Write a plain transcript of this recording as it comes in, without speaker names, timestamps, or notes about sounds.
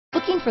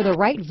Looking for the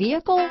right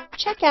vehicle?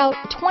 Check out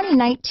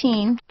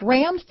 2019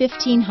 Ram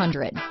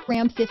 1500.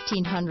 Ram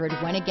 1500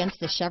 went against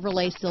the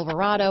Chevrolet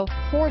Silverado,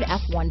 Ford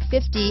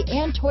F-150,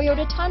 and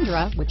Toyota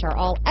Tundra, which are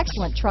all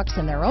excellent trucks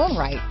in their own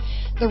right.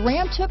 The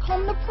Ram took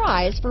home the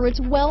prize for its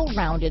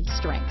well-rounded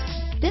strengths.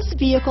 This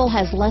vehicle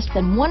has less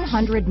than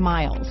 100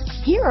 miles.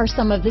 Here are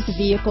some of this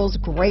vehicle's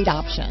great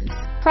options: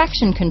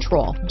 traction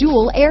control,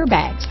 dual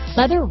airbags,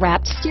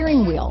 leather-wrapped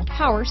steering wheel,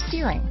 power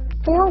steering,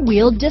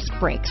 four-wheel disc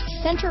brakes,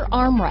 center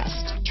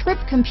armrest, trip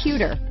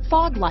computer,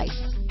 fog lights,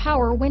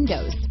 power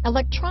windows,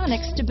 electronic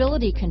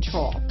stability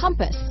control,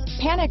 compass,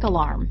 panic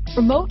alarm,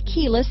 remote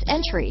keyless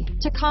entry,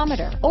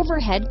 tachometer,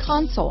 overhead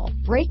console,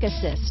 brake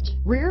assist,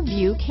 rear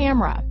view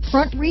camera,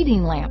 front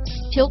reading lamps,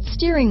 tilt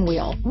steering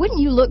wheel. Wouldn't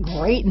you look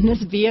great in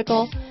this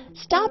vehicle?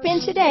 Stop in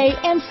today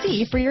and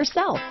see for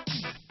yourself.